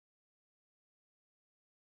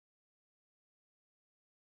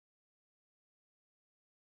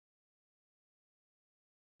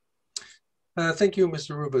Thank you,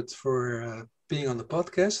 Mr. Ruppert, for being on the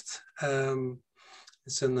podcast.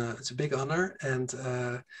 It's a big honor, and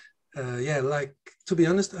yeah, like to be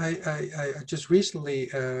honest, I just recently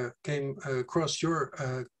came across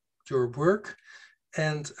your work,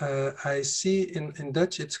 and I see in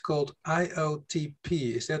Dutch it's called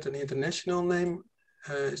IOTP. Is that an international name?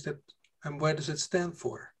 Is that and where does it stand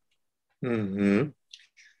for? Mm-hmm.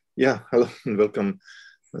 Yeah, hello and welcome,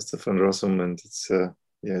 Mr. Van Rossum, and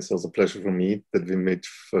it's also a pleasure for me that we met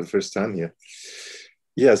for the first time here.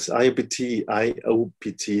 Yes,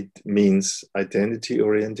 IOPT means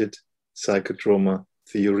identity-oriented psychotrauma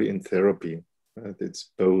theory and therapy.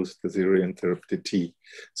 It's both the theory and therapy, the T.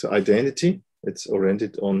 So identity, it's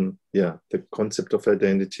oriented on the concept of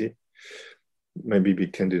identity. Maybe we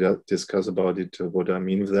can discuss about it, what I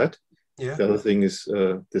mean with that. Yeah. The other thing is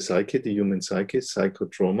the psyche, the human psyche,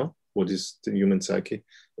 psychotrauma. What is the human psyche?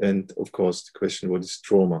 And of course, the question, what is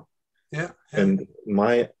trauma? Yeah. And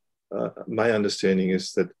my understanding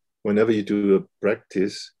is that whenever you do a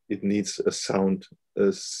practice, it needs a sound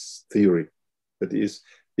theory. That is,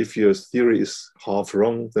 if your theory is half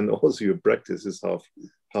wrong, then also your practice is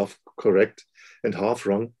half correct and half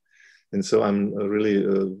wrong. And so I'm really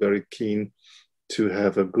very keen to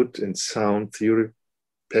have a good and sound theory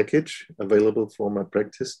package available for my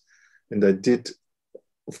practice. And I did,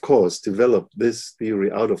 of course, develop this theory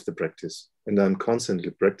out of the practice. And I'm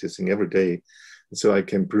constantly practicing every day. So I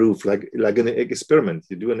can prove, like an experiment.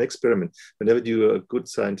 You do an experiment. Whenever you do a good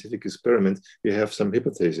scientific experiment, you have some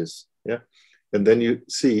hypothesis. Yeah. And then you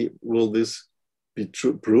see, will this be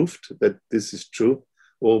proved that this is true,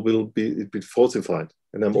 or will it be falsified?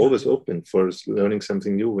 And I'm always open for learning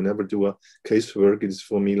something new. Whenever I do a casework, it is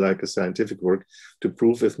for me like a scientific work to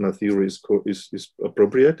prove if my theory is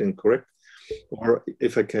appropriate and correct, or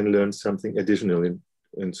if I can learn something additionally.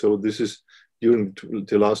 And so this is during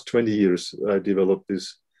the last 20 years, I developed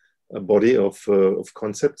this body of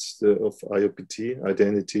concepts of IOPT,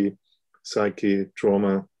 identity, psyche,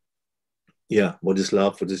 trauma. Yeah, what is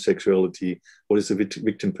love, what is sexuality, what is the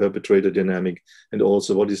victim-perpetrator dynamic, and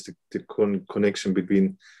also what is the connection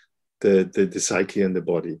between the psyche and the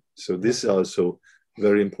body. So these are also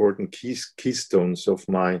very important keystones of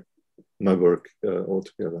my work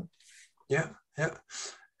altogether. Yeah.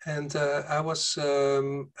 And I was, how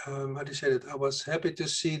do you say that? I was happy to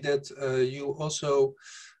see that you also,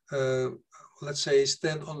 let's say,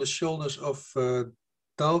 stand on the shoulders of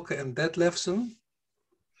Dahlke and Detlefsen.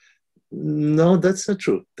 No, that's not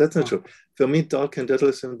true. That's not true. For me, Dahlke and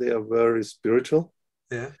Detlefsen, they are very spiritual.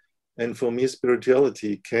 Yeah. And for me,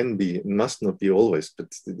 spirituality can be, must not be always,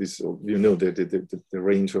 but this, the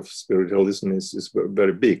range of spiritualism is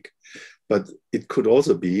very big. But it could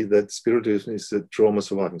also be that spiritualism is a trauma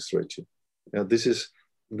surviving strategy. Now,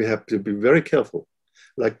 we have to be very careful.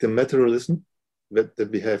 Like the materialism that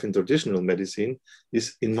we have in traditional medicine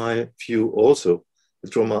is, in my view, also the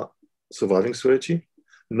trauma surviving strategy.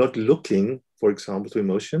 Not looking, for example, to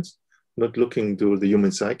emotions, not looking to the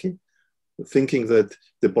human psyche, thinking that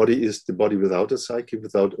the body is the body without a psyche,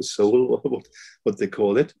 without a soul, or what they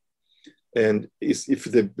call it. And if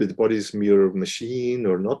the body is mere machine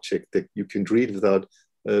or an object that you can treat without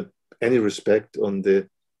any respect on the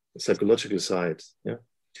psychological side. Yeah?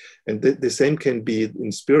 And the same can be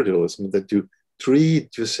in spiritualism, that you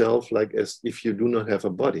treat yourself like as if you do not have a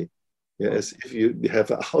body. Yeah, as if you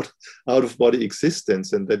have an out of body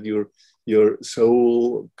existence, and that your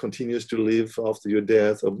soul continues to live after your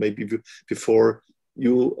death, or maybe before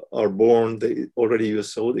you are born, already your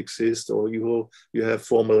soul exists, or you have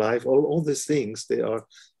former life. All these things, they are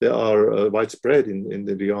widespread in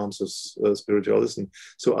the realms of spiritualism.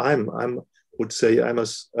 So I would say I'm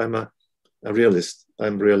a realist.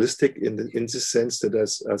 I'm realistic in the sense that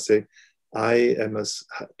I say I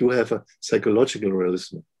do have a psychological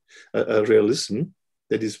realism. A realism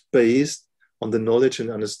that is based on the knowledge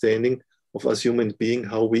and understanding of us human beings,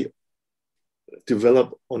 how we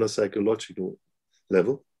develop on a psychological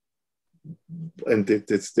level. And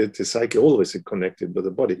the psyche always is connected with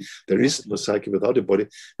the body. There is no psyche without a body,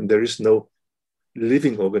 and there is no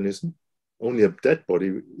living organism. Only a dead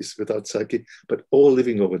body is without psyche, but all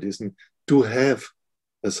living organisms do have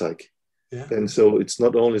a psyche. Yeah. And so it's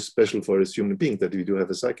not only special for us human beings that we do have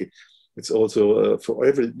a psyche. It's also for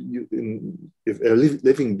every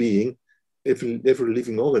living being, every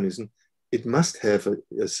living organism, it must have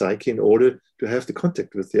a psyche in order to have the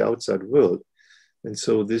contact with the outside world. And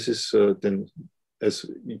so this is then, as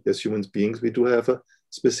human beings, we do have a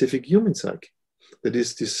specific human psyche that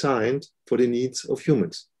is designed for the needs of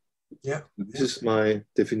humans. Yeah. This is my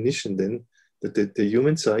definition then, that the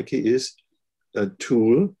human psyche is a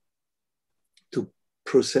tool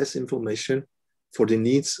process information for the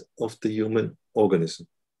needs of the human organism.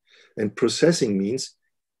 And processing means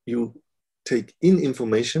you take in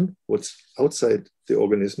information, what's outside the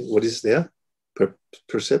organism, what is there,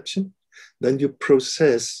 perception, then you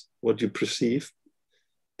process what you perceive.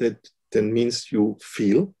 That then means you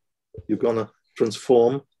feel, you're gonna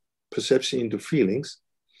transform perception into feelings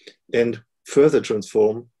and further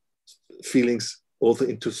transform feelings also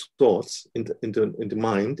into thoughts, into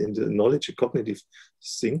mind, into knowledge, a cognitive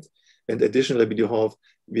thing. And additionally,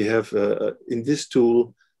 we have in this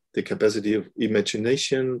tool the capacity of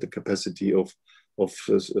imagination, the capacity of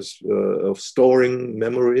storing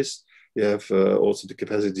memories. We have also the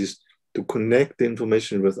capacities to connect the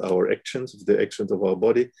information with our actions, the actions of our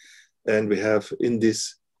body. And we have in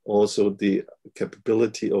this also the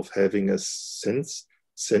capability of having a sense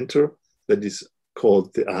center that is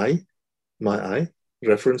called the I, my I,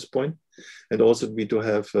 reference point. And also we do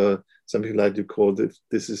have something like you call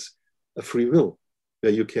this is a free will,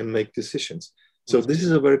 where you can make decisions. So this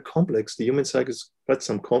is a very complex, the human psyche is quite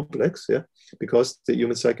some complex, yeah, because the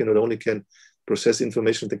human psyche not only can process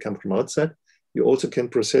information that comes from outside, you also can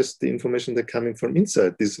process the information that coming from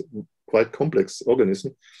inside this quite complex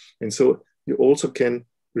organism. And so you also can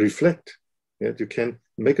reflect, yeah? You can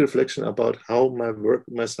make a reflection about how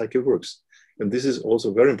my psyche works. And this is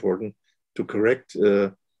also very important to correct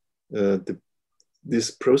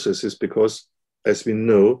these processes, because as we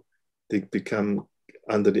know, they become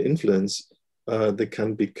under the influence, they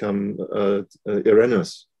can become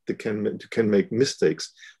erroneous. They can make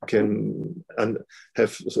mistakes, can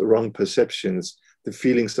have wrong perceptions. The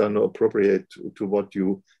feelings are not appropriate to what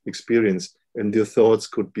you experience, and your thoughts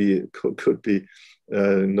could be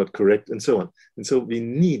not correct, and so on. And so we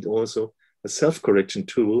need also a self-correction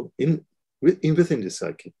tool within the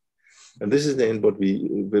psyche. And this is the end what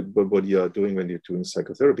you are doing when you're doing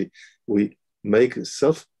psychotherapy. We make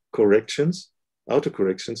self-corrections,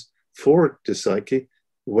 auto-corrections for the psyche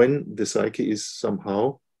when the psyche is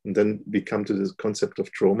somehow, and then we come to this concept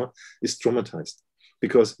of trauma, is traumatized.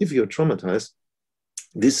 Because if you're traumatized,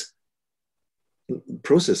 these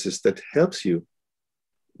processes that helps you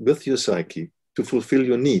with your psyche to fulfill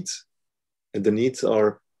your needs, and the needs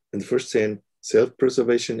are, in the first hand,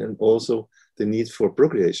 self-preservation and also the need for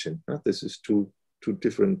procreation. This is two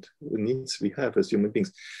different needs we have as human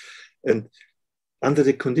beings. And under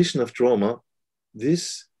the condition of trauma,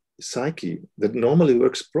 this psyche that normally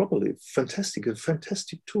works properly, a fantastic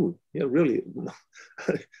tool. Yeah, really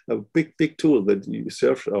a big tool that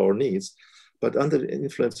serves our needs. But under the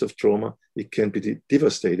influence of trauma, it can be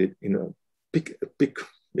devastated in a big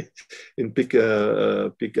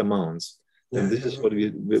amounts. And this is what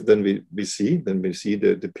we see. Then we see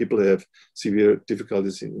that the people have severe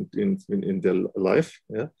difficulties in their life.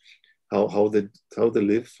 Yeah, how they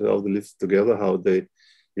live together, how they,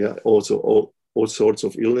 yeah, also all sorts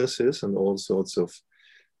of illnesses and all sorts of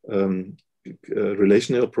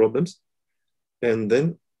relational problems. And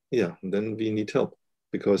then we need help,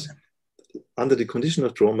 because under the condition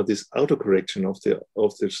of trauma, this autocorrection of the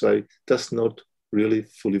psyche does not really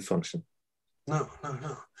fully function. No.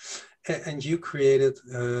 And you created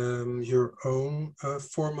your own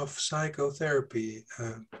form of psychotherapy.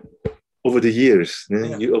 Over the years,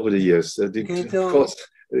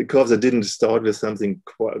 because I didn't start with something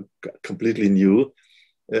completely new.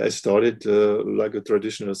 I started like a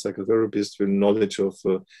traditional psychotherapist with knowledge of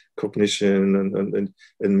cognition and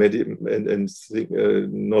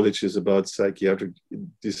knowledges about psychiatric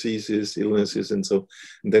diseases, illnesses, and so.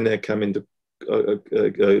 And then I come into I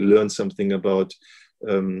learned something about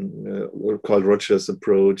Carl Rogers'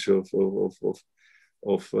 approach of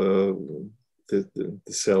the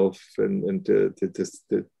self and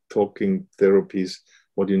the talking therapies,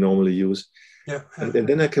 what you normally use. Yeah. And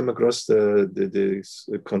then I came across the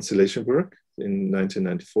constellation work in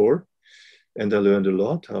 1994, and I learned a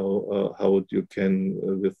lot how you can,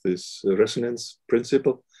 with this resonance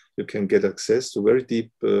principle, you can get access to very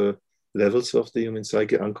deep levels of the human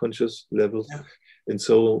psyche, unconscious levels. Yeah. And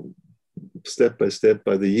so step by step,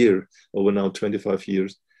 by the year, over now 25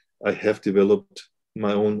 years, I have developed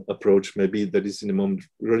my own approach. Maybe that is in the moment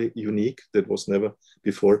really unique, that was never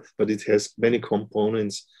before, but it has many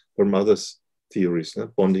components from others' theories,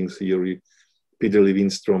 bonding theory, Peter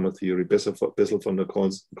Levine's trauma theory, Bessel van der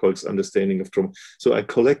Kolk's understanding of trauma. So I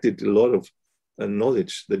collected a lot of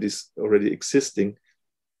knowledge that is already existing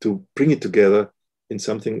to bring it together in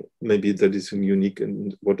something maybe that is unique,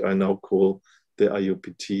 and what I now call the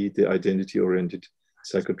IOPT, the identity-oriented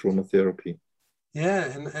psychotrauma therapy. Yeah,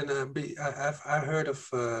 and I've heard of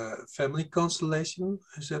family constellation.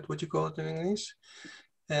 Is that what you call it in English?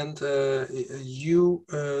 And you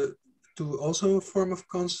do also a form of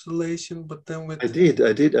constellation, but then with I did.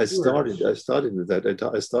 I words? started with that.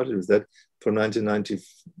 I started with that from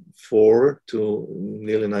 1994 to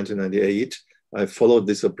nearly 1998. I followed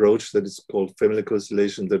this approach that is called family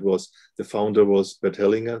constellation. That was, the founder was Bert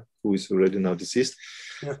Hellinger, who is already now deceased.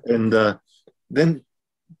 Yeah. And then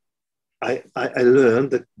I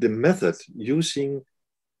learned that the method using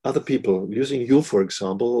other people, using you, for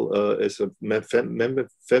example, as a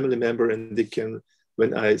family member, and they can,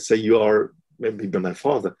 when I say you are maybe my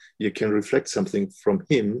father, you can reflect something from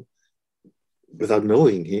him without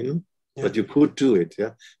knowing him, Yeah. but you could do it.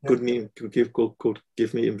 Yeah, Yeah. could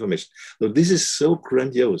give me information. So this is so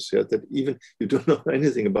grandiose, yeah, that even you don't know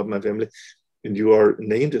anything about my family, and you are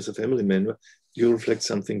named as a family member, you reflect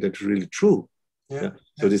something that's really true. Yeah. Yeah.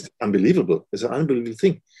 So this is unbelievable. It's an unbelievable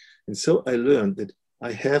thing. And so I learned that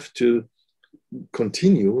I have to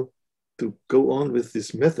continue to go on with this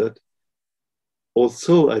method.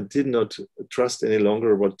 Also, I did not trust any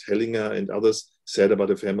longer what Hellinger and others said about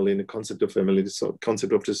the family and the concept of family, the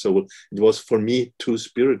concept of the soul. It was for me too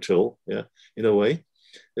spiritual, yeah, in a way.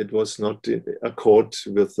 It was not in accord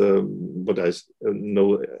with what I know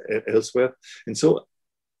elsewhere. And so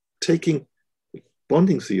taking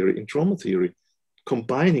bonding theory and trauma theory,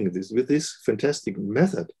 combining this with this fantastic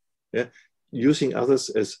method, yeah, using others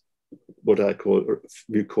as what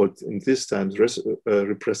we call in this times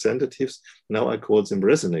representatives. Now I call them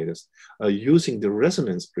resonators. Using the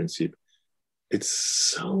resonance principle, it's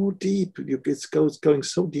so deep. It's going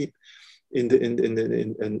so deep in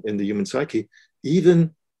the human psyche.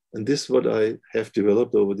 Even, and this is what I have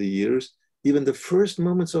developed over the years, even the first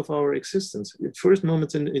moments of our existence, the first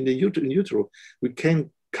moments in utero, we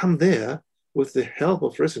can come there with the help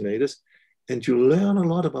of resonators, and you learn a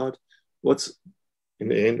lot about what's in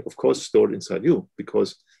the end, of course, stored inside you,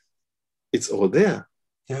 because it's all there.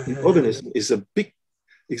 Yeah, the organism is a big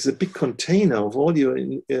container of all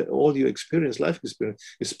your experience, life experience,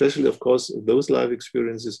 especially, of course, those life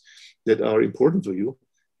experiences that are important for you.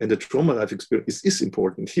 And the trauma life experience is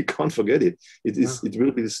important. You can't forget it. It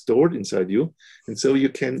will be stored inside you, and so you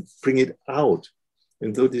can bring it out.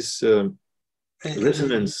 And though this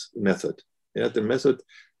resonance method, yeah, the method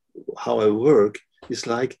how I work is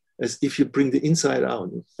like as if you bring the inside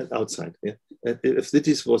out and outside. Yeah? If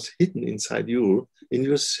this was hidden inside you, in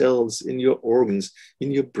your cells, in your organs,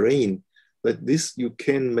 in your brain, but this you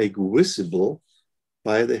can make visible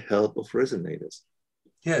by the help of resonators.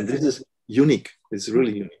 Yeah, and this is unique. It's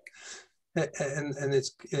really unique. And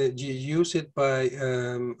it's you use it by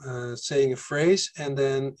saying a phrase, and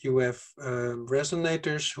then you have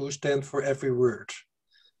resonators who stand for every word.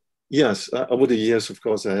 Yes, over the years, of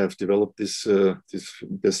course, I have developed this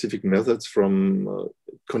specific methods from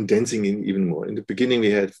condensing in even more. In the beginning,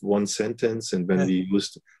 we had one sentence, and when we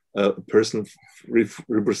used a person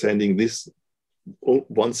representing this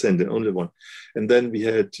one sentence, only one, and then we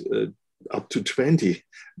had up to 20,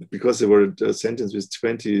 because there were a sentence with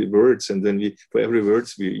 20 words, and then for every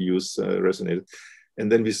words we use resonator. And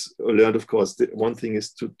then we learned, of course, that one thing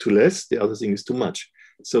is too less, the other thing is too much.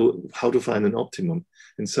 So how to find an optimum?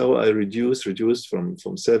 And so I reduced from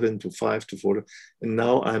 7 to 5 to 4, and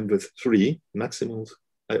now I'm with 3 maximum.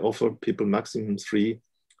 I offer people maximum 3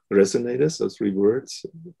 resonators, so 3 words,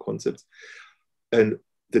 concepts, and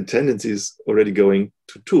the tendency is already going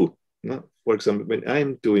to 2. No? For example, when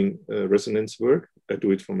I'm doing resonance work, I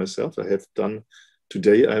do it for myself. I have done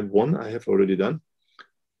today. I have 1. I have already done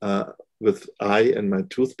with eye and my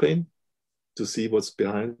tooth pain to see what's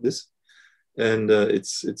behind this, and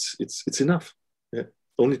it's enough. Yeah.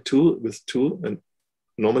 Only 2 with 2, and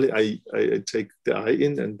normally I take the eye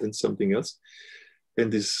in and then something else,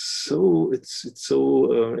 and it's so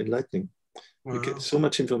enlightening. Wow. You get so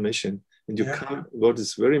much information, and you come. What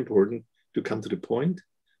is very important, you come to the point.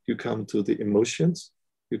 You come to the emotions.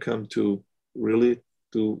 You come to really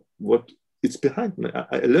to what it's behind me.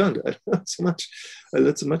 I learned so much. I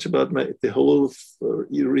learned so much about the whole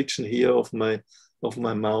region here of my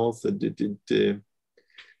mouth, the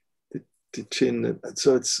chin.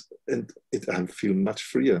 So I feel much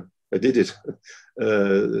freer. I did it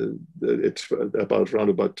around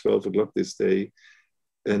about 12 o'clock this day,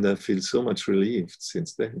 and I feel so much relieved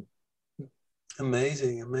since then.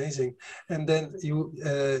 Amazing, amazing. And then you,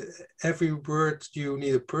 every word you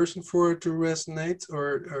need a person for it to resonate,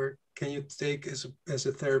 or can you take as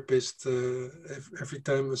a therapist every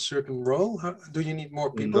time a certain role? Do you need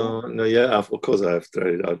more people? No, yeah, of course I have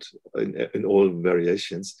tried it out in all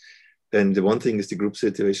variations. And the one thing is the group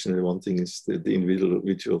situation, and one thing is the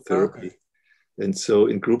individual therapy. Okay. And so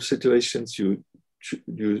in group situations, you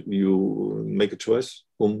make a choice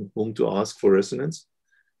whom to ask for resonance.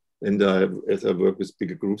 And as I work with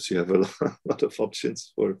bigger groups, you have a lot of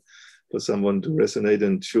options for someone to resonate,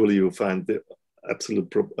 and surely you find the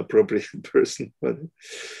absolute appropriate person.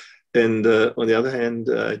 And on the other hand,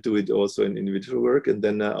 I do it also in individual work, and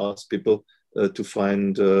then I ask people to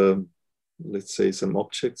find, let's say, some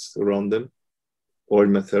objects around them. Or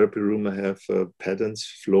in my therapy room, I have patterns,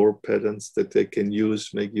 floor patterns that they can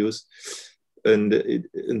make use. And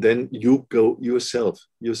then you go yourself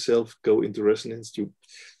go into resonance. You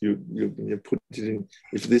put it in.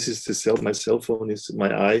 If this is the self, my cell phone is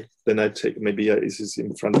my eye, then I take, maybe this is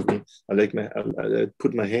in front of me. I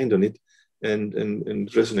put my hand on it and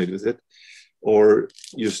resonate with it. Or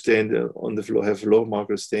you stand on the floor, have floor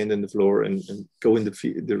markers, stand on the floor and go in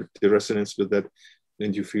the resonance with that,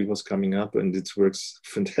 and you feel what's coming up, and it works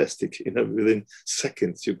fantastic. Within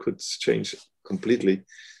seconds, you could change completely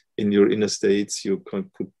in your inner states. You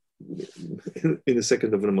can put in a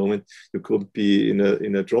second of a moment, you could be in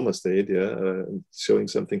a trauma state, showing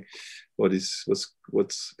something what's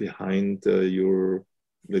behind your,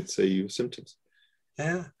 let's say, your symptoms.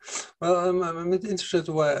 Yeah, well, I'm interested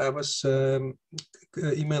why I was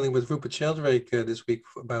emailing with Rupert Sheldrake this week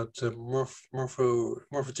about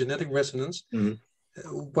morphogenetic resonance. Mm-hmm.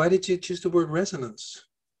 Why did you choose the word resonance?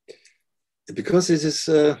 Because it is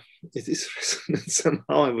resonance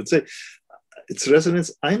somehow. I would say it's resonance.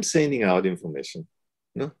 I'm sending out information.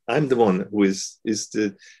 No? I'm the one who is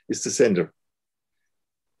the sender,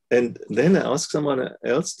 and then I ask someone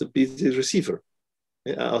else to be the receiver.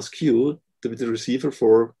 I ask you to be the receiver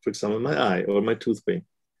for example, my eye or my tooth pain,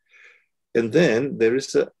 and then there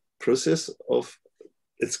is a process of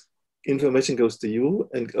information goes to you,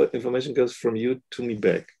 and information goes from you to me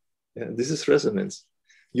back. Yeah, this is resonance.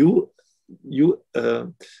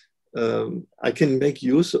 I can make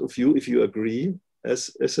use of you if you agree as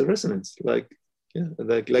a resonance, like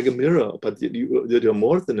a mirror. But you're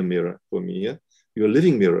more than a mirror for me. Yeah, you're a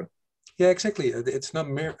living mirror. Yeah, exactly. It's not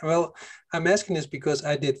mirror. Well, I'm asking this because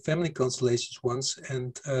I did family constellations once,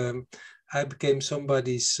 and I became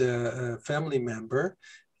somebody's family member,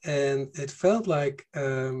 and it felt like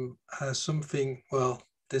something. Well,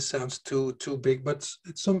 this sounds too big, but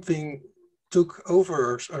it's something took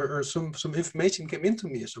over, or some information came into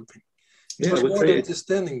me or something. It was more than just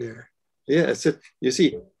standing there. Yeah, I said, you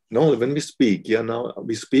see, normally when we speak, now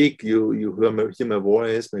we speak, you hear my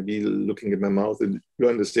voice, maybe looking at my mouth, and you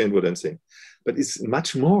understand what I'm saying. But it's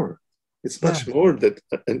much more. It's much more that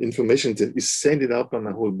an information that is sent out by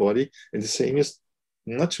my whole body, and the same is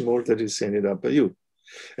much more that is sent out by you.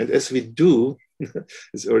 And as we do,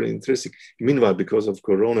 it's very interesting. Meanwhile, because of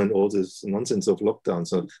Corona and all this nonsense of lockdown,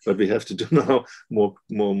 but we have to do now more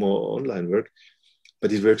online work.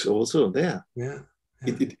 But it works also there. Yeah.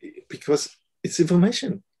 Because it's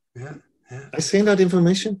information. Yeah. I send out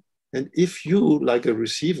information, and if you, like a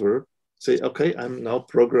receiver, say, "Okay, I'm now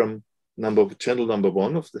channel number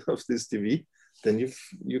 1 of this TV," then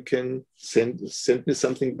you can send me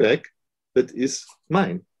something back that is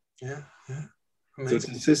mine. Yeah. So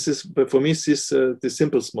this is, but for me, this is the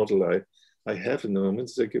simplest model I have in the moment.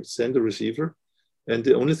 Is I can send a receiver, and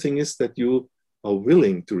the only thing is that you are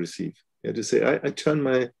willing to receive. To say, I turn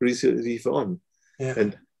my receiver on. Yeah.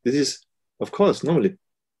 And this is, of course, normally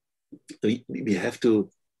we have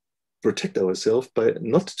to protect ourselves by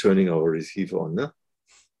not turning our receiver on,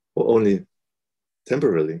 or only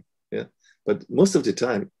temporarily. Yeah. But most of the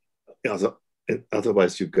time,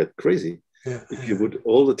 otherwise you get crazy. Yeah. If you would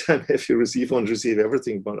all the time have your receiver on, receive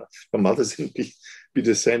everything from others, and be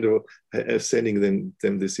the sender, sending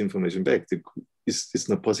them this information back. It's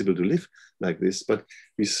not possible to live like this, but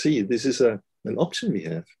we see this is an option we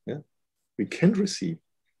have. Yeah, we can receive.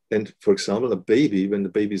 And for example, a baby, when the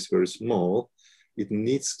baby is very small, it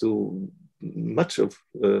needs to much of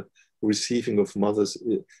receiving of mother's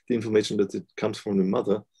the information that it comes from the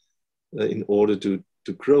mother in order to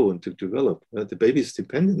grow and to develop. The baby is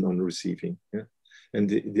dependent on receiving. Yeah? And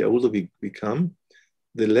the older we become,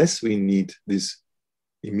 the less we need this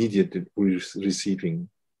immediate receiving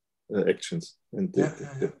actions and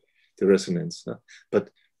the resonance. But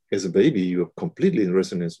as a baby, you are completely in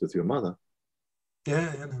resonance with your mother.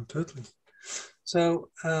 Yeah, no, totally. So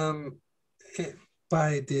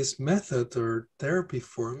by this method or therapy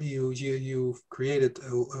form, you've created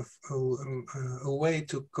a way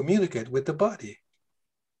to communicate with the body.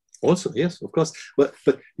 Also, yes, of course. But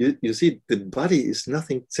you see, the body is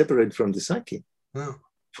nothing separate from the psyche. No.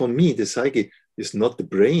 For me, the psyche is not the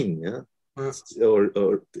brain,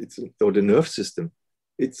 or the nerve system.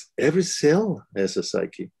 It's every cell has a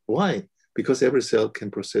psyche. Why? Because every cell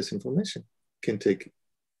can process information, can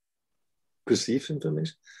perceive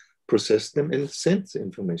information, process them, and send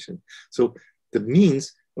information. So that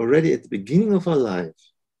means already at the beginning of our life,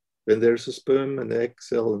 when there's a sperm and egg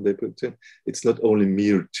cell and they put in, it's not only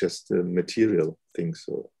mere just material things.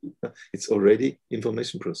 So it's already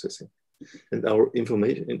information processing. And our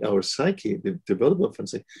information in our psyche, the development of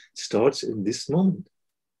something starts in this moment.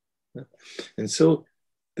 And so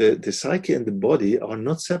the psyche and the body are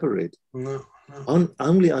not separate. No.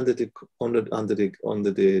 Only under the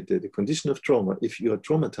condition of trauma. If you are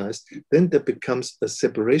traumatized, then there becomes a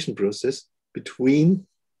separation process between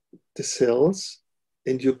the cells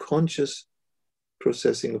and your conscious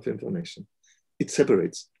processing of information. It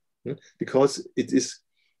separates, because it is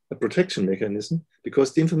a protection mechanism,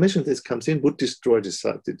 because the information that comes in would destroy the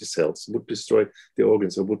cells, would destroy the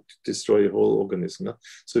organs, or would destroy the whole organism.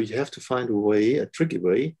 So you have to find a way, a tricky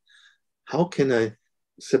way. How can I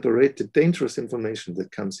separate the dangerous information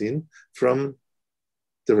that comes in from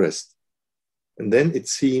the rest? And then it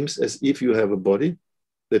seems as if you have a body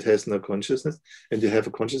that has no consciousness, and you have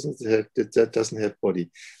a consciousness that doesn't have body.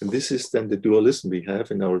 And this is then the dualism we have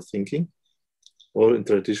in our thinking, or in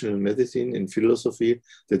traditional medicine, in philosophy,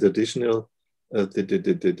 the traditional,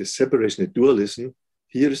 the separation, the dualism.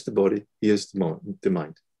 Here is the body, here is the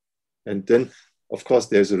mind. And then, of course,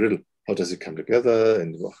 there's a riddle. How does it come together?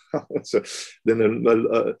 And so then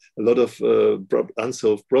a lot of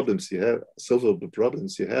unsolved problems you have, solvable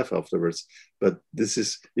problems you have afterwards. But this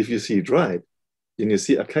is, if you see it right, and you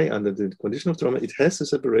see, okay, under the condition of trauma, it has to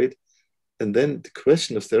separate. And then the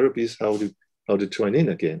question of therapy is how to join in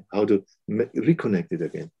again, how to reconnect it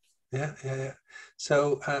again. Yeah.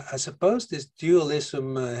 So I suppose this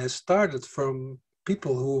dualism has started from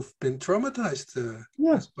people who've been traumatized.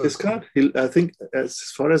 Descartes, I think, as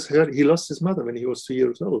far as I heard, he lost his mother when he was 2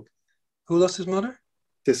 years old. Who lost his mother?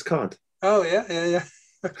 Descartes. Oh, yeah.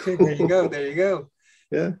 Okay, there you go.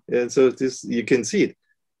 Yeah, and so this, you can see it.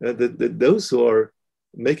 Those who are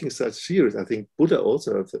making such fears, I think Buddha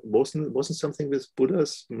also, wasn't something with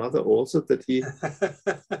Buddha's mother also that he...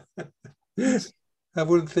 Yes. I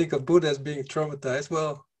wouldn't think of Buddha as being traumatized.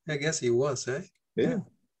 Well, I guess he was, eh? Yeah.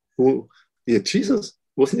 Jesus,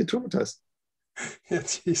 wasn't he traumatized? Yeah,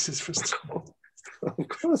 Jesus was traumatized. Of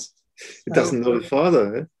course. He doesn't know the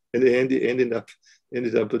father, eh? And he ended up in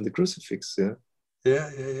the crucifix, yeah.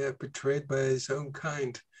 Yeah, betrayed by his own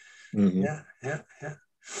kind. Mm-hmm. Yeah.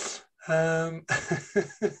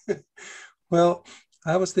 Well,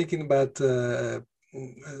 I was thinking about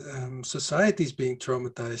societies being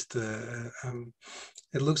traumatized.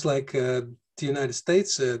 It looks like the United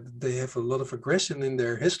States, they have a lot of aggression in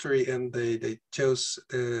their history, and they chose,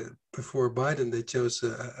 before Biden, they chose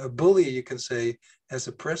a bully, you can say, as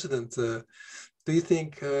a president. Do you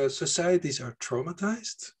think societies are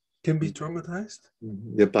traumatized? Can be traumatized?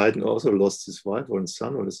 Yeah, Biden also lost his wife or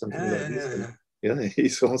son or something like this. Yeah,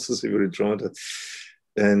 he's also severely traumatized.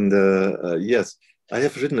 And yes, I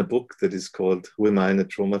have written a book that is called "Who Am I in a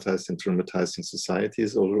Traumatized and Traumatizing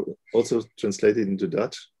Societies," also translated into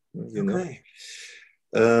Dutch. You know.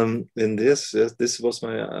 And this was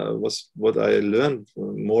was what I learned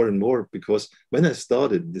more and more, because when I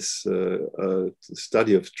started this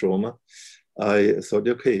study of trauma, I thought,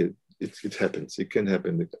 okay, it happens. It can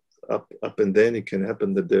happen. Up and then it can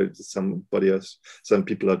happen that there's somebody else, some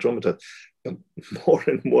people are traumatized. But more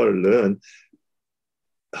and more I learn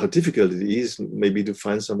how difficult it is maybe to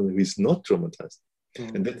find someone who is not traumatized.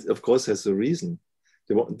 And that, of course, has a reason.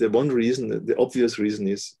 The one reason, the obvious reason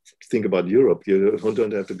is, think about Europe. You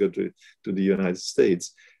don't have to go to the United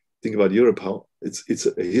States. Think about Europe, how it's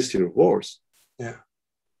a history of wars. Yeah.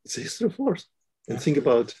 It's a history of wars. And think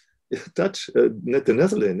about the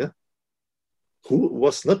Netherlands, who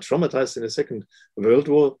was not traumatized in the Second World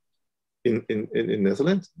War in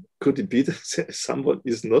Netherlands? Could it be that someone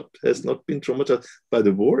has not been traumatized by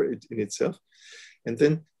the war in itself? And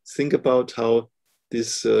then think about how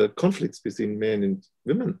these conflicts between men and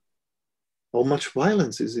women, how much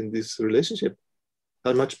violence is in this relationship,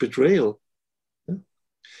 how much betrayal. Yeah?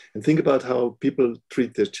 And think about how people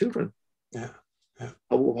treat their children. Yeah.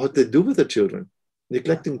 What they do with their children,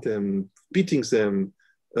 neglecting them, beating them,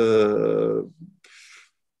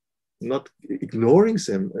 not ignoring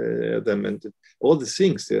them, and all the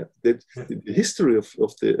things. Yeah, the history of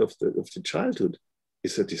the childhood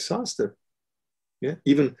is a disaster. Yeah,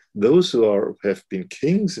 even those who have been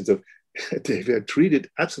kings, they were treated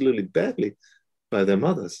absolutely badly by their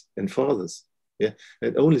mothers and fathers. Yeah,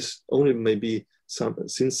 and only maybe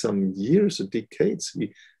since some years or decades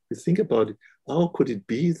we think about it. How could it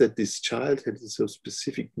be that this child had so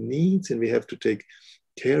specific needs, and we have to take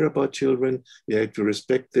care about children? We have to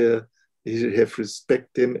respect them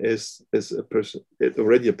as a person,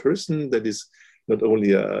 already a person that is not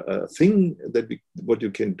only a thing what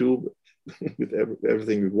you can do with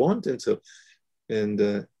everything we want, and so,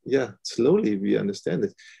 and yeah, slowly we understand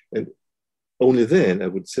it, and only then I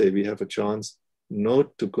would say we have a chance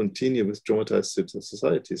not to continue with traumatized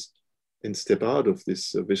societies and step out of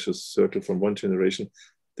this vicious circle from one generation.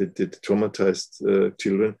 That the traumatized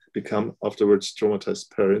children become afterwards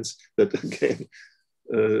traumatized parents that again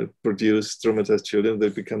produce traumatized children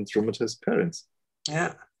that become traumatized parents.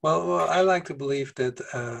 Yeah, well, I like to believe that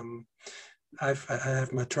I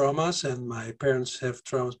have my traumas and my parents have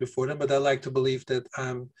traumas before them, but I like to believe that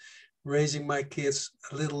I'm raising my kids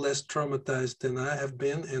a little less traumatized than I have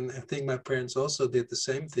been, and I think my parents also did the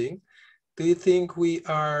same thing. Do you think we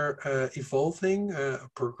are evolving,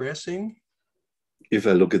 progressing? If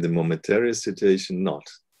I look at the momentary situation, not.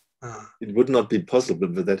 It would not be possible,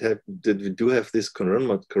 but that we do have this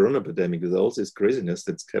corona epidemic with all this craziness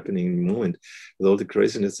that's happening in the moment, with all the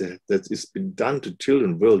craziness that is been done to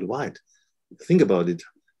children worldwide. Think about it,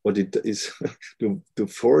 what it is to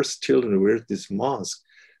force children to wear this mask,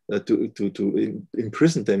 to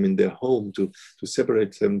imprison them in their home, to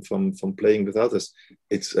separate them from playing with others.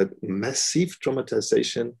 It's a massive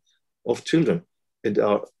traumatization of children. And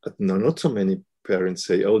not so many parents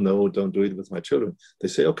say, oh no, don't do it with my children. They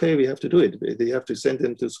say, okay, we have to do it. They have to send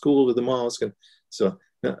them to school with a mask. And so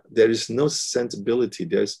there is no sensibility.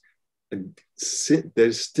 There's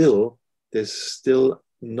still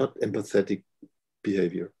not empathetic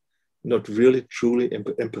behavior, not really truly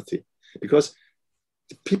empathy, because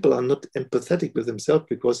people are not empathetic with themselves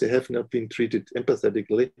because they have not been treated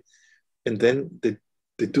empathetically, and then they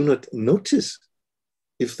do not notice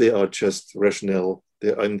if they are just rational,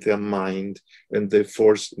 they are in their mind, and they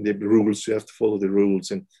force the rules. You have to follow the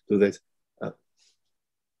rules and do that.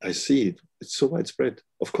 I see it. It's so widespread.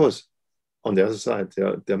 Of course, on the other side,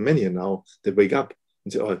 there are many now that wake up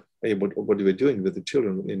and say, oh, hey, what are we doing with the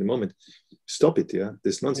children in the moment? Stop it, yeah,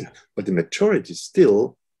 this nonsense. Yeah. But the majority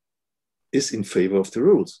still is in favor of the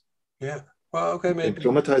rules. Yeah, well, okay, maybe. And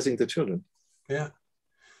traumatizing the children. Yeah.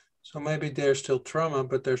 So maybe there's still trauma,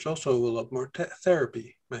 but there's also a lot more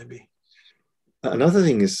therapy, maybe. Another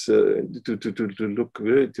thing is to look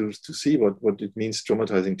to see what it means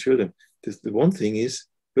traumatizing children. The one thing is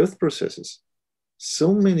birth processes.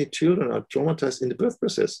 So many children are traumatized in the birth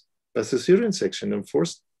process by cesarean section and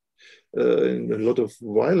forced. And a lot of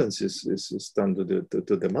violence is done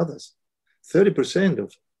to the mothers. 30%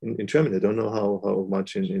 of in Germany, I don't know how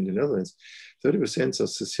much in the Netherlands, 30% are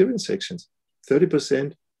cesarean sections.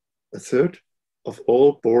 30%, a third of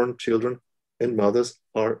all born children and mothers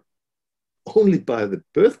are only by the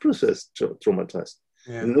birth process traumatized.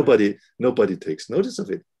 Yeah. Nobody takes notice of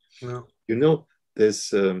it. No. You know, there's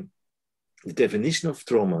the definition of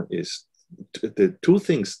trauma is the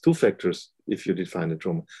two factors if you define a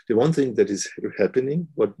trauma. The one thing that is happening,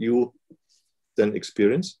 what you then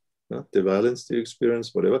experience, the violence you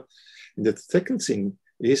experience, whatever. And the second thing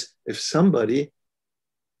is if somebody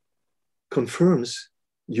confirms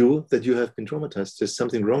you that you have been traumatized, there's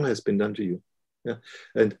something wrong has been done to you. Yeah.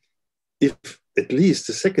 And if at least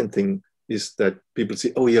the second thing is that people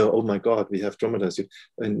say, oh yeah, oh my God, we have traumatized you.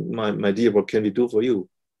 And my dear, what can we do for you?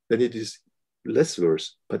 Then it is less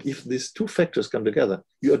worse. But if these two factors come together,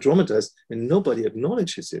 you are traumatized and nobody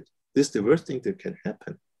acknowledges it. This is the worst thing that can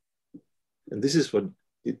happen. And this is what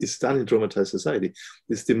is done in traumatized society.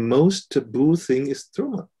 It's the most taboo thing is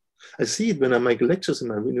trauma. I see it when I make lectures in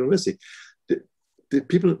my university.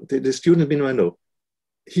 The student I know,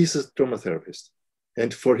 he's a trauma therapist.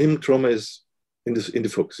 And for him, trauma is in the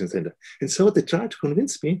focusing center. And so they try to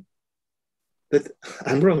convince me that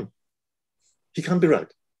I'm wrong. He can't be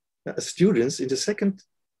right. Students in the second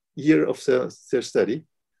year of their study,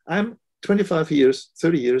 I'm 25 years,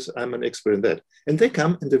 30 years, I'm an expert in that. And they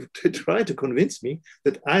come and they try to convince me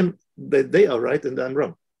that they are right and I'm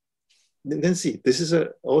wrong. And then see, this is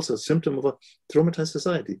also a symptom of a traumatized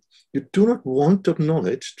society. You do not want to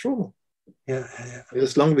acknowledge trauma. Yeah.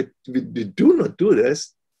 As long as we do not do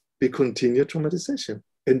this, we continue traumatization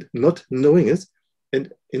and not knowing it.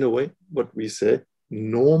 And in a way, what we say,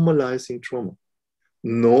 normalizing trauma.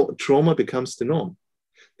 No, trauma becomes the norm.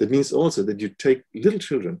 That means also that you take little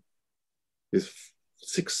children with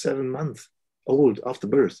 6-7 months old after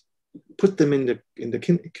birth, put them in the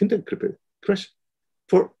kindergarten crash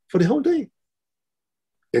for the whole day.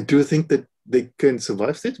 And do you think that they can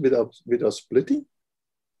survive it without splitting?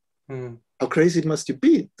 How crazy must you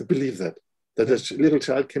be to believe that a little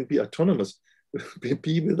child can be autonomous,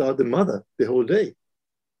 be without the mother the whole day?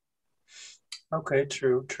 Okay,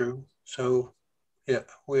 true. So, yeah,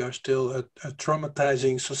 we are still a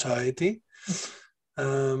traumatizing society.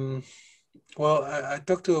 Well, I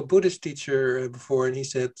talked to a Buddhist teacher before, and he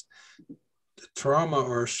said trauma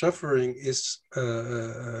or suffering is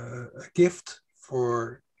a gift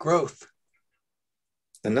for growth.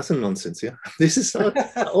 And nothing nonsense, yeah. This is how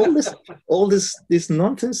all this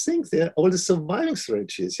nonsense things, yeah, all the surviving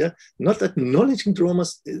strategies, yeah, not acknowledging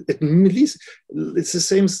traumas. At least it's the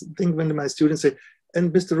same thing when my students say,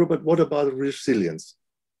 and Mr. Ruppert, what about resilience?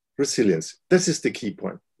 Resilience. This is the key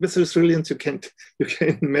point. With resilience, you can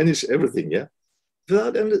manage everything, yeah.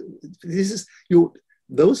 Without, and this is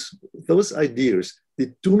those ideas.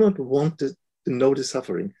 They do not want to know the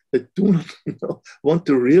suffering. They do not want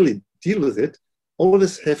to really deal with it.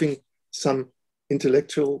 Always having some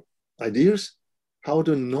intellectual ideas, how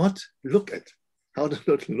to not look at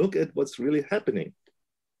what's really happening.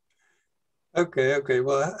 Okay.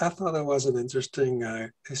 Well, I thought that was an interesting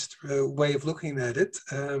way of looking at it.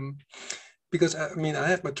 Because I mean, I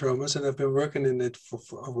have my traumas and I've been working in it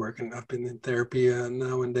I've been in therapy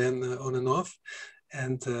now and then on and off.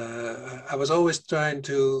 And I was always trying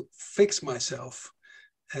to fix myself.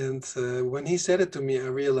 And when he said it to me, I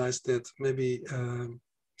realized that maybe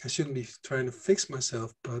I shouldn't be trying to fix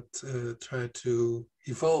myself, but try to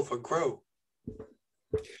evolve or grow.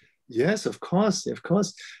 Yes, of course. It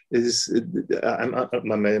is.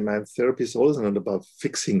 My therapy is also not about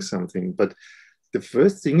fixing something, but the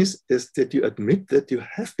first thing is that you admit that you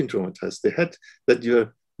have been traumatized. That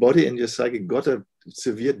your body and your psyche got a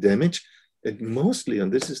severe damage. And mostly,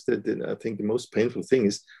 and this is I think the most painful thing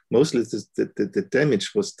is, mostly the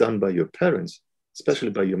damage was done by your parents, especially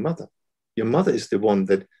by your mother. Your mother is the one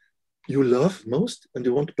that you love most and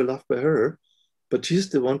you want to be loved by her, but she's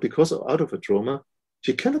the one, because out of a trauma,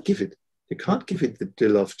 she cannot give it. You can't give it the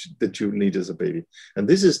love that you need as a baby. And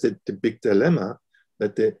this is the big dilemma,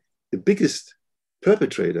 that the biggest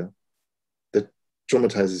perpetrator that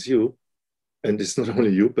traumatizes you, and it's not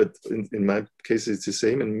only you, but in my case, it's the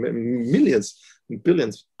same, and millions,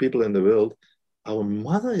 billions of people in the world, our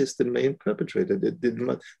mother is the main perpetrator,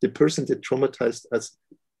 the person that traumatized us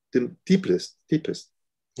the deepest. Yeah. The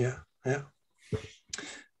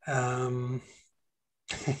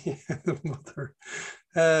mother.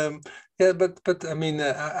 Yeah, but I mean,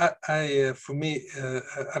 I for me,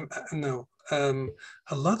 no.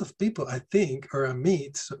 A lot of people I think, or I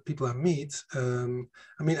meet,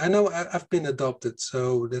 I mean, I know I've been adopted,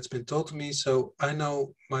 so that's been told to me. So I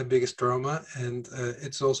know my biggest trauma, and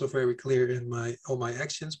it's also very clear in all my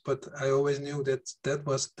actions. But I always knew that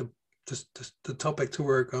was the topic to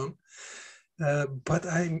work on. But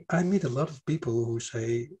I meet a lot of people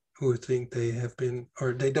who think they have been,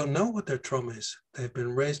 or they don't know what their trauma is. They've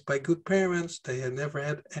been raised by good parents. They have never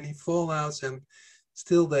had any fallouts, and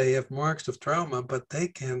still they have marks of trauma, but they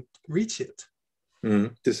can't reach it.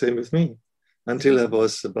 The same with me. Until I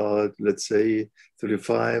was about, let's say,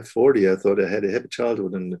 35, 40, I thought I had a happy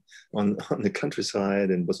childhood on the countryside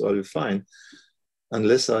and was all fine.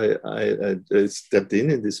 Unless I stepped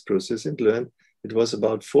in this process and learned it was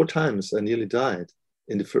about 4 times I nearly died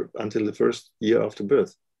until the first year after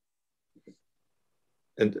birth.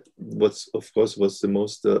 And what's, of course, was the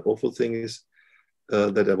most awful thing is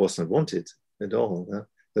that I wasn't wanted at all.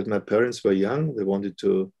 That my parents were young, they wanted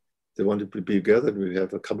to be together, we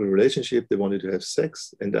have a couple relationship, they wanted to have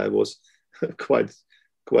sex, and I was quite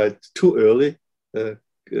too early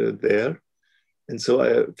there. And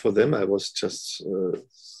so for them, I was just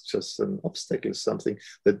an obstacle, something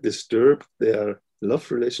that disturbed their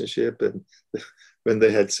love relationship. And when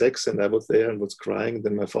they had sex and I was there and was crying,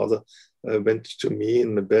 then my father went to me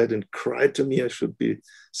in the bed and cried to me I should be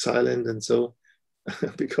silent, and so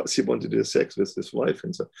because he wanted to have sex with his wife.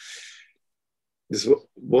 And so this is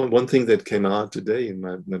one thing that came out today in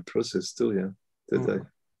my process too, yeah, that I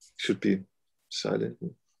should be silent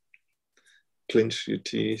and clench your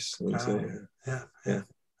teeth and yeah.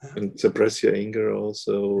 And suppress your anger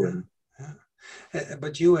also.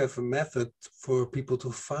 But you have a method for people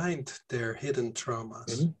to find their hidden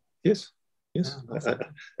traumas. Yes.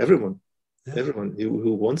 Everyone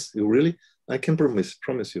who really, I can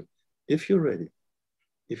promise you, if you're ready,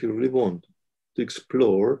 if you really want to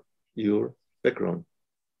explore your background,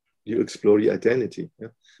 you explore your identity.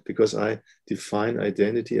 Because I define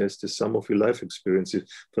identity as the sum of your life experiences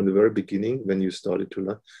from the very beginning when you started to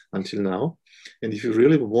learn until now. And if you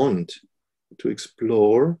really want to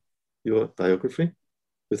explore your biography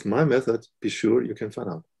with my method, be sure you can find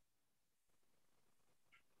out.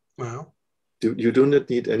 Wow. You do not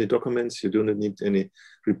need any documents, you do not need any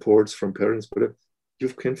reports from parents, whatever. You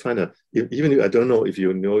can find out. Even I don't know if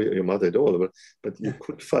you know your mother at all, but you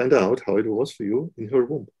could find out how it was for you in her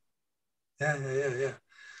womb. Yeah.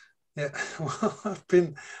 Well, I've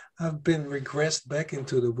been regressed back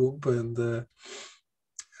into the womb, and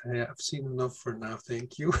I've seen enough for now.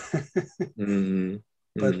 Thank you. Mm-hmm.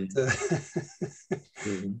 But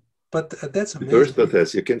Mm-hmm. but that's The amazing. birth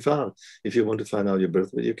test you can find. If you want to find out your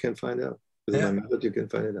birth, you can find out. With Yeah. my method, you can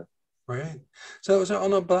find it out. Right. So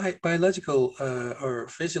on a biological or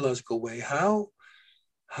physiological way, how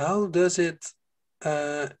does it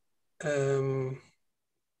uh, um,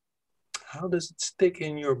 how does it stick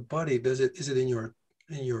in your body? Is it in your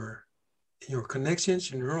connections,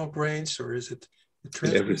 your neural brains, or is it In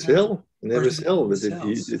every transmitted? cell, in Or every is it cell, in the but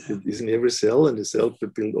cells? it is in every cell, and the cell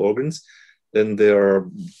build organs. Then there are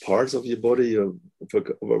parts of your body.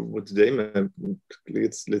 Today,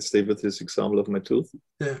 let's stay with this example of my tooth.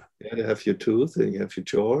 Yeah. You have your tooth, and you have your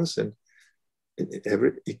jaws, and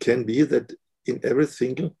it can be that in every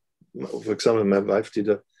single. For example, my wife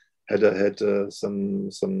had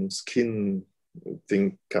some skin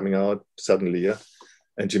thing coming out suddenly, yeah.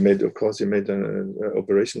 And she made an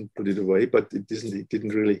operation, put it away, but it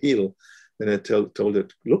didn't really heal. Then I told her,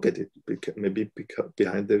 look at it, maybe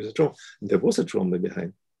behind there's a trauma. And there was a trauma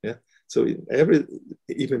behind, yeah. So in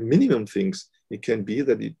even minimum things, it can be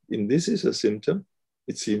that this is a symptom.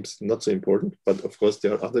 It seems not so important, but of course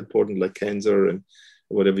there are other important like cancer and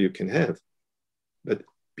whatever you can have. But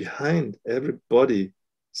behind every body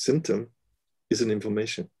symptom is an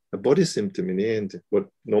information. A body symptom in the end, what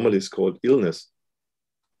normally is called illness,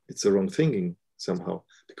 it's the wrong thinking somehow,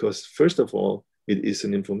 because first of all, it is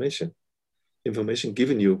an information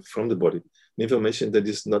given you from the body, information that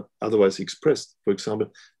is not otherwise expressed. For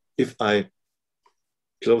example, if I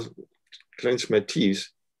clench my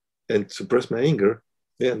teeth and suppress my anger,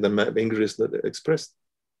 then my anger is not expressed.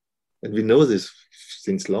 And we know this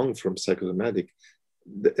since long from psychosomatic.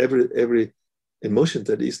 Every emotion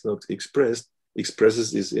that is not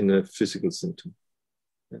expresses is in a physical symptom.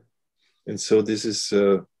 And so this is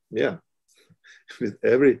with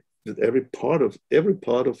every part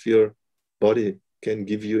of your body can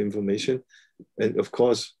give you information, and of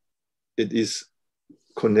course it is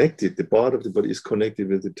connected. The part of the body is connected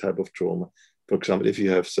with the type of trauma. For example, if you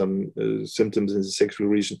have some symptoms in the sexual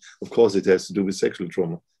region, of course it has to do with sexual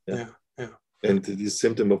trauma. Yeah. And this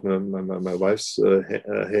symptom of my wife's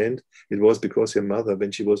hand, it was because her mother,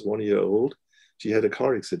 when she was 1 year old, she had a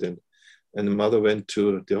car accident, and the mother went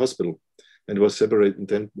to the hospital and was separated. And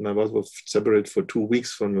then my mother was separated for 2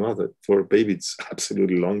 weeks from the mother. For a baby, it's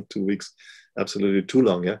absolutely long. 2 weeks, absolutely too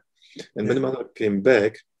long, yeah. And when the mother came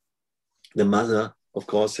back, the mother, of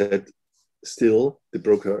course, they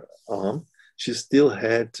broke her arm. She still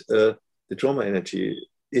had the trauma energy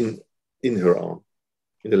in her arm,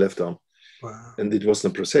 in the left arm. Wow. And it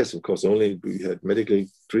wasn't a process, of course, only we had medical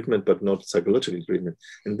treatment, but not psychological treatment.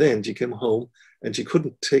 And then she came home and she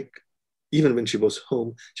couldn't take, even when she was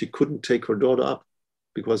home, she couldn't take her daughter up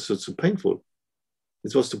because it was too painful.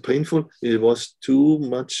 It was too painful. It was too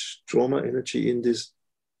much trauma energy in this,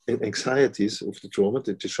 and anxieties of the trauma,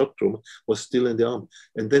 the shock trauma was still in the arm.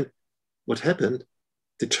 And then what happened,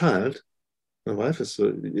 the child, my wife is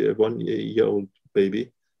a 1 year old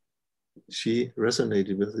baby, she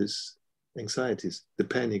resonated with this anxieties, the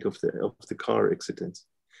panic of the car accidents.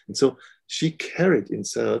 And so she carried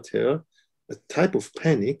inside her a type of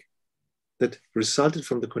panic that resulted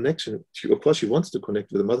from the connection. Of course, she wants to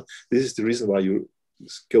connect with the mother. This is the reason why you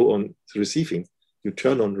go on receiving. You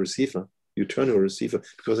turn on receiver. You turn on receiver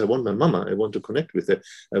because I want my mama. I want to connect with her.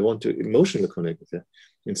 I want to emotionally connect with her.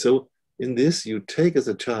 And so in this, you take as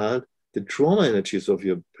a child the trauma energies of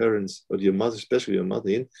your parents or your mother, especially your mother,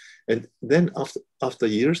 in, and then after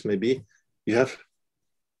years, maybe you have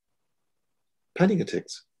panic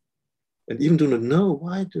attacks, and even do not know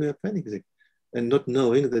why do you have panic attacks, and not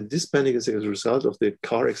knowing that this panic attack is a result of the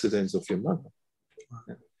car accidents of your mother.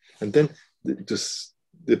 Wow. And then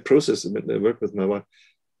the process when I work with my wife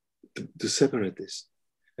to separate this,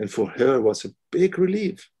 and for her was a big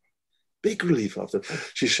relief after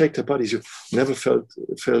she shaked her body. She never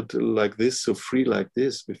felt like this, so free like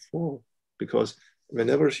this before, because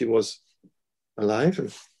whenever she was alive,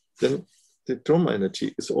 and then the trauma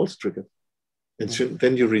energy is also triggered. And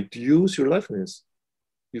then you reduce your liveliness.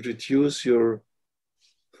 You reduce the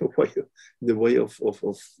way of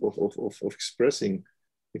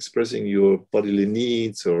expressing your bodily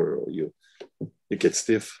needs, or you get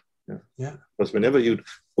stiff. Yeah. Because whenever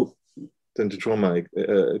then the trauma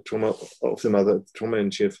of the mother, trauma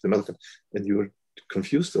energy of the mother, and you're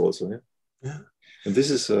confused also. Yeah. And this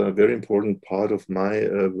is a very important part of my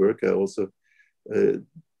work. I also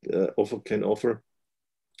can offer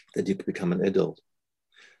that you become an adult.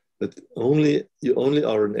 That you only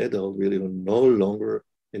are an adult really when you're no longer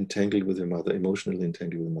entangled with your mother, emotionally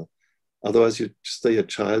entangled with your mother. Otherwise, you stay a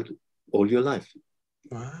child all your life.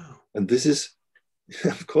 Wow. And this is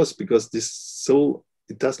Of course, because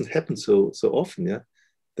it doesn't happen so often, yeah.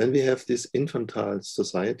 Then we have these infantile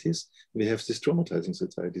societies, we have these traumatizing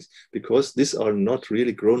societies, because these are not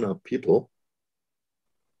really grown-up people,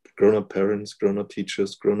 grown-up parents, grown-up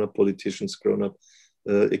teachers, grown-up politicians, grown-up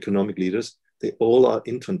economic leaders. They all are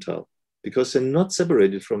infantile because they're not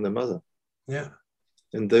separated from their mother. Yeah.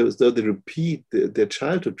 And they repeat their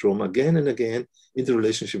childhood trauma again and again in the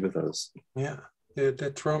relationship with others. Yeah.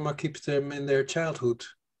 That trauma keeps them in their childhood.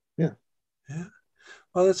 Yeah. Yeah.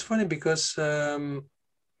 Well, it's funny because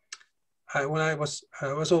I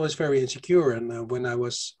was always very insecure, and when I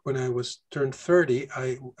was turned 30,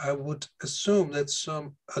 I would assume that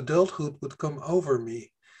some adulthood would come over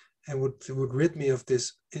me and would rid me of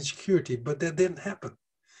this insecurity, but that didn't happen.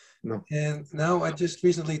 No. And now I just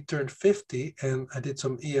recently turned 50, and I did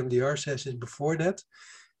some EMDR sessions before that,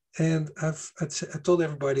 and I told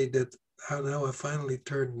everybody that now I finally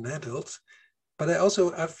turned an adult. But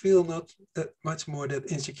I feel not that much more that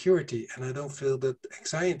insecurity, and I don't feel that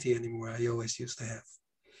anxiety anymore I always used to have.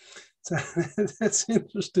 So that's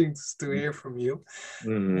interesting to hear from you.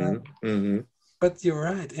 But you're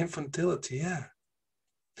right, infantility, yeah.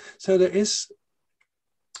 So there is,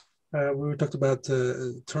 we were talking about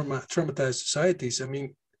traumatized societies. I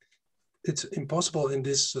mean, it's impossible in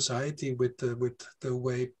this society with the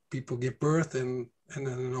way people give birth and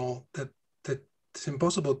all that it's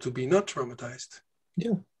impossible to be not traumatized.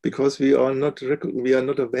 Yeah, because we are not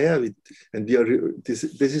aware of it, and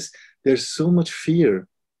there's so much fear.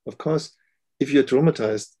 Of course, if you're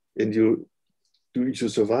traumatized and you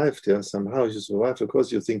survived, yeah, somehow you survived. Of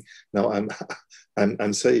course, you think now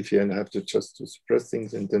I'm safe here, and I have to just to suppress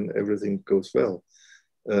things, and then everything goes well.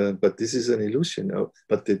 But this is an illusion.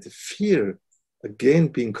 But the fear, again,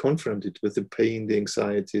 being confronted with the pain, the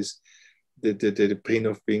anxieties, the pain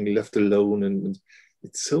of being left alone, and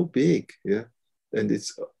it's so big, yeah. And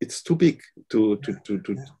it's too big to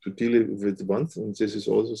deal with once. And this is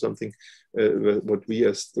also something what we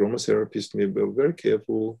as trauma therapists, we are very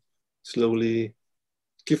careful, slowly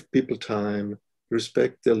give people time,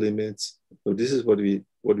 respect their limits. So this is what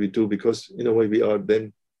we do, because in a way we are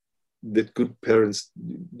then the good parents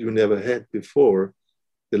you never had before,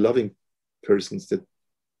 the loving persons that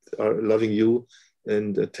are loving you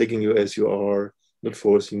and taking you as you are, not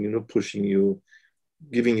forcing you, not pushing you,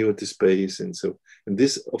 giving you the space. And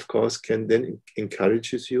this of course can then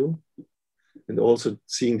encourages you, and also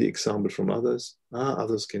seeing the example from others.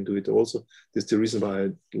 Others can do it also. That's the reason why I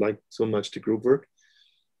like so much the group work.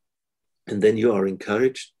 And then you are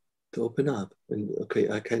encouraged to open up and okay,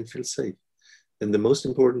 I can feel safe. And the most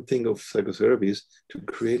important thing of psychotherapy is to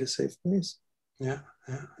create a safe place. Yeah.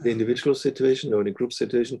 The individual situation or the group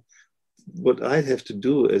situation, what I have to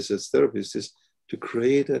do as a therapist is to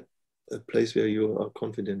create a place where you are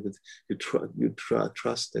confident with, you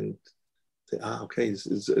trust and say, okay,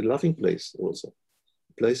 it's a loving place also,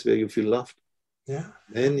 a place where you feel loved. Yeah.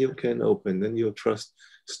 Then you can open, then your trust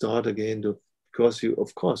start again because you,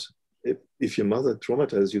 of course, if your mother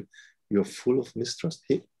traumatizes you, you're full of mistrust.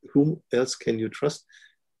 Whom else can you trust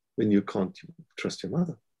when you can't trust your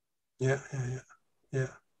mother? Yeah.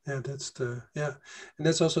 That's and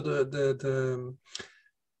that's also the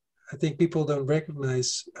I think people don't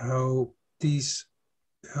recognize how these.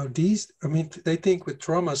 I mean, they think with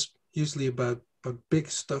traumas usually about big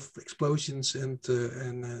stuff, explosions and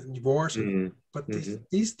wars, but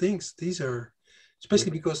these things, these are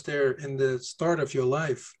especially because they're in the start of your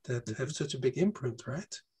life that have such a big imprint,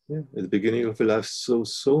 right? Yeah, at the beginning of your life, so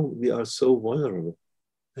we are so vulnerable.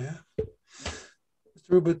 Yeah.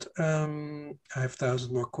 Ruppert, I have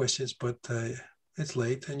 1,000 more questions, but it's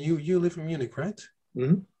late, and you live in Munich, right?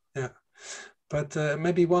 Yeah. But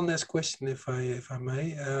maybe one last question, if I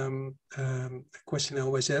may. A question I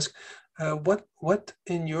always ask: what,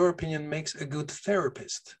 in your opinion, makes a good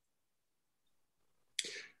therapist?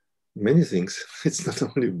 Many things. It's not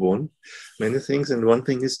only one. Many things, and one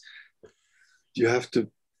thing is you have to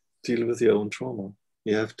deal with your own trauma.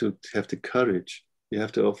 You have to have the courage. You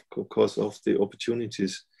have to, of course, have the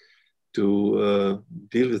opportunities to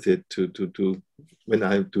deal with it. To when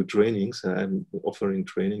I do trainings, I'm offering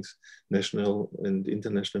trainings, national and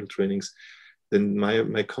international trainings. Then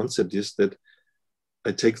my concept is that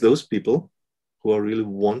I take those people who are really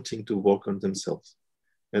wanting to work on themselves,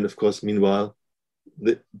 and of course, meanwhile,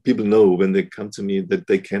 the people know when they come to me that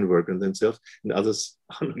they can work on themselves, and others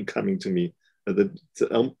are not coming to me. That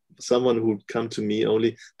someone who would come to me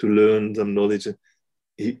only to learn some knowledge,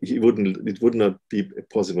 it would not be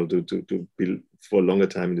possible to be for a longer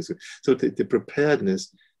time in this. So the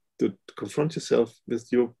preparedness to confront yourself with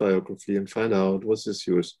your biography and find out what is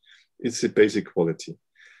yours, it's a basic quality.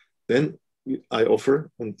 Then I offer,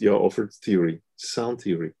 and you're offered theory, sound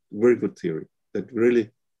theory, very good theory that really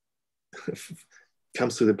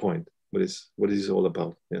comes to the point. What it is all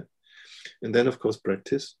about. Yeah, and then of course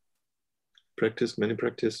practice, many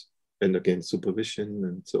practice, and again supervision,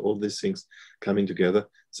 and so all these things coming together.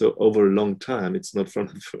 So over a long time, it's not from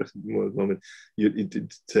the first moment.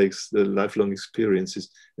 It takes the lifelong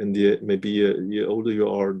experiences, and maybe the older you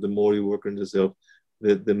are, the more you work on yourself,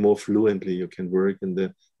 the more fluently you can work, and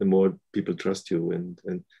the more people trust you,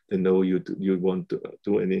 and they know you won't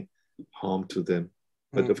do any harm to them.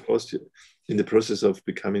 But of course, in the process of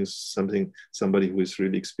becoming somebody who is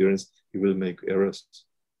really experienced, you will make errors.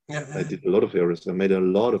 Yeah. I did a lot of errors. I made a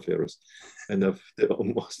lot of errors. And the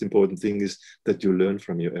most important thing is that you learn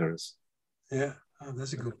from your errors. Yeah, oh,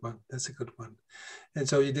 that's a good one. That's a good one. And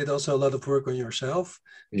so you did also a lot of work on yourself.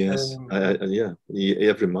 Yes, yeah.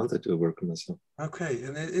 Every month I do work on myself. Okay,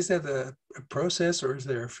 and is that a process, or is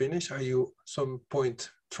there a finish? Are you some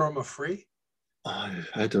point trauma-free?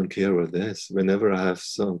 I don't care what that is. Whenever I have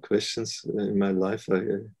some questions in my life,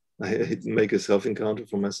 I make a self-encounter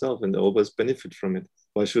for myself and always benefit from it.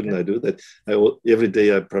 Why shouldn't I do that? Every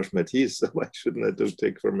day I brush my teeth, so why shouldn't I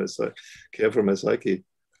care for my psyche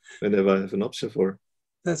whenever I have an option for it?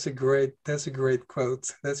 That's a great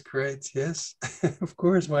quote. That's great. Yes, of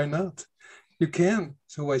course. Why not? You can.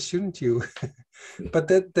 So why shouldn't you? But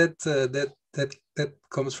that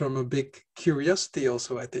comes from a big curiosity,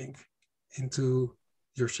 also, I think, into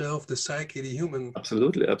yourself, the psyche, the human.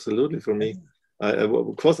 Absolutely, absolutely. For me,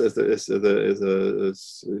 of course, as a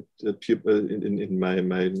pupil in my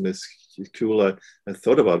school, I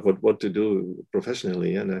thought about what to do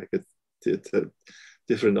professionally, and I did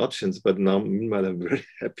different options. But now, meanwhile, I'm very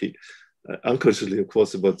happy. Unconsciously, of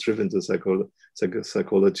course, about driven to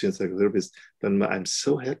psychology and psychotherapist. But I'm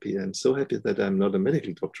so happy. I'm so happy that I'm not a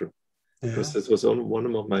medical doctor, because this was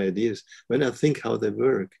one of my ideas. When I think how they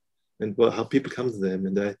work, and how people come to them,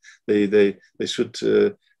 and they should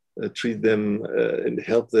treat them and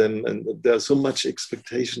help them, and there's so much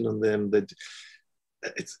expectation on them that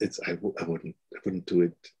I wouldn't do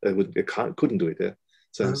it. Couldn't do it. Yeah?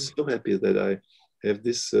 So I'm so happy that I have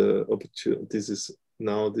this opportunity. This is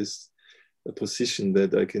now this position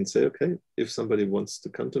that I can say, okay, if somebody wants to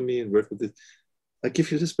come to me and work with it, I give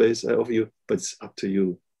you the space, I offer you, but it's up to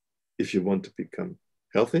you. If you want to become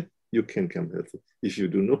healthy, you can become healthy. If you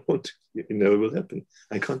do not want to, it never will happen.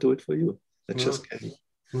 I can't do it for you. I just can't.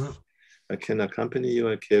 I can accompany you.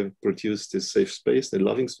 I can produce this safe space, the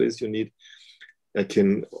loving space you need. I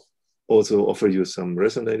can also offer you some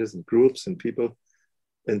resonators and groups and people.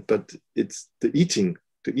 But it's the eating,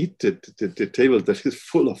 to eat the table that is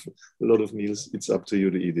full of a lot of meals. It's up to you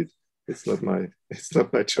to eat it. It's not my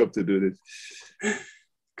job to do this.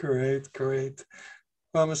 Great.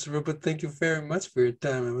 Well, Mr. Ruppert, thank you very much for your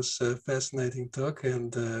time. It was a fascinating talk,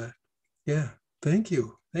 and thank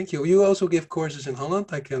you. You also give courses in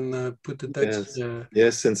Holland. I can put the Dutch.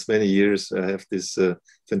 Yes, since many years I have this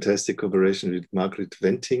fantastic cooperation with Margaret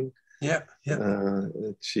Wenting. Yeah.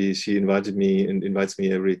 She invites me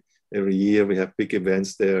every year. We have big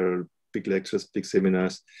events there, big lectures, big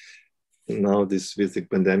seminars. Now with the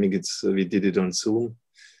pandemic, we did it on Zoom.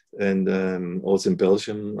 And also in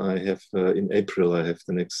Belgium, I have in April, I have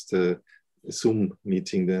the next Zoom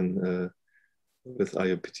meeting then with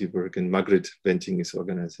IOPT work, and Margaret Wenting is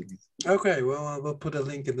organizing it. Okay, well, we'll put a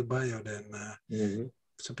link in the bio then,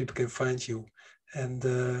 so people can find you. And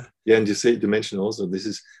and you mentioned also, this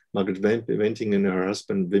is Margaret Wenting and her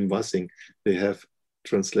husband Wim Wassing. They have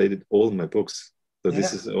translated all my books. So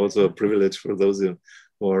this is also a privilege for those who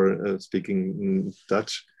are speaking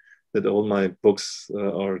Dutch, that all my books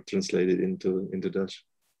are translated into Dutch.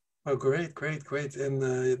 Oh, great. And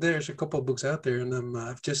there's a couple of books out there, and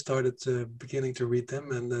I've just started beginning to read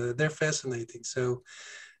them, and they're fascinating. So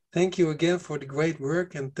thank you again for the great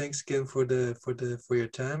work, and thanks again for your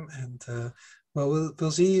time. And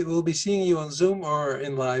we'll be seeing you on Zoom or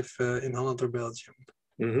in live in Holland or Belgium.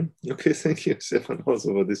 Okay, thank you, Stefan,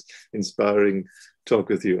 also for this inspiring talk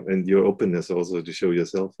with you, and your openness also to show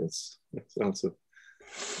yourself. It's also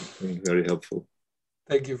very helpful.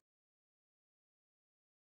 Thank you.